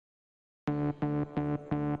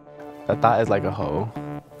That thought is like a hoe.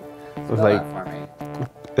 It's like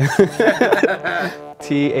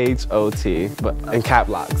T-H-O-T, but in cap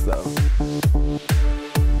locks though.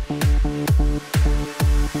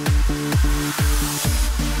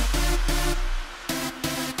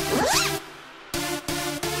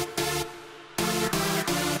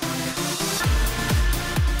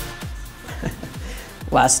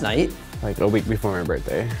 Last night? Like a week before my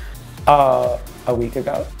birthday. A week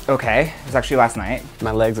ago. Okay, it was actually last night.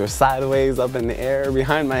 My legs were sideways up in the air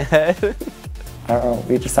behind my head. I don't know,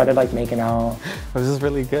 we just started like making out. It was just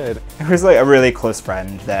really good. It was like a really close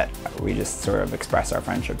friend that we just sort of expressed our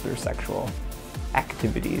friendship through sexual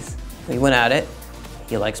activities. We went at it.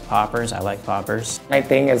 He likes poppers, I like poppers. My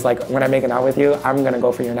thing is like when I'm making out with you, I'm gonna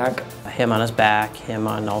go for your neck. Him on his back, him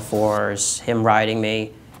on all fours, him riding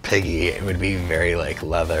me. Piggy, it would be very like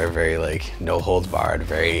leather, very like no holds barred,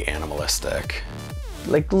 very animalistic.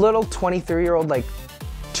 Like little 23-year-old like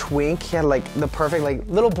twink. He had like the perfect like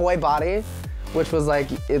little boy body, which was like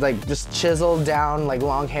just chiseled down, like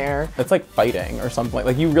long hair. It's like fighting or something.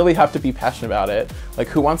 Like you really have to be passionate about it. Like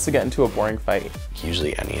who wants to get into a boring fight?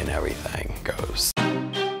 Usually any and everything goes.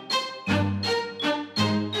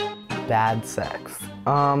 Bad sex.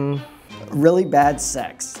 Really bad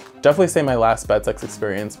sex. Definitely say my last bad sex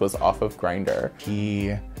experience was off of Grindr.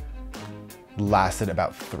 He lasted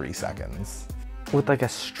about 3 seconds. With like a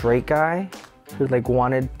straight guy who like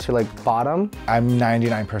wanted to like bottom. I'm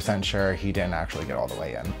 99% sure he didn't actually get all the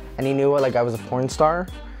way in. And he knew like I was a porn star.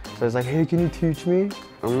 So he was like, hey, can you teach me?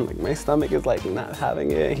 Like my stomach is like not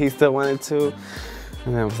having it. He still wanted to.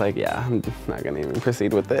 And I was like, yeah, I'm not gonna even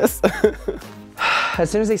proceed with this. As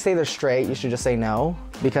soon as they say they're straight, you should just say no,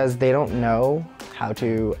 because they don't know how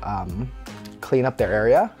to clean up their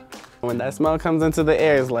area. When that smell comes into the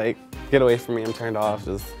air, it's like, get away from me, I'm turned off,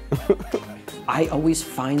 just. I always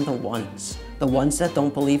find the ones that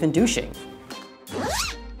don't believe in douching.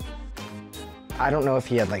 I don't know if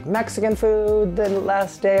he had like Mexican food the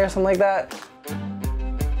last day or something like that,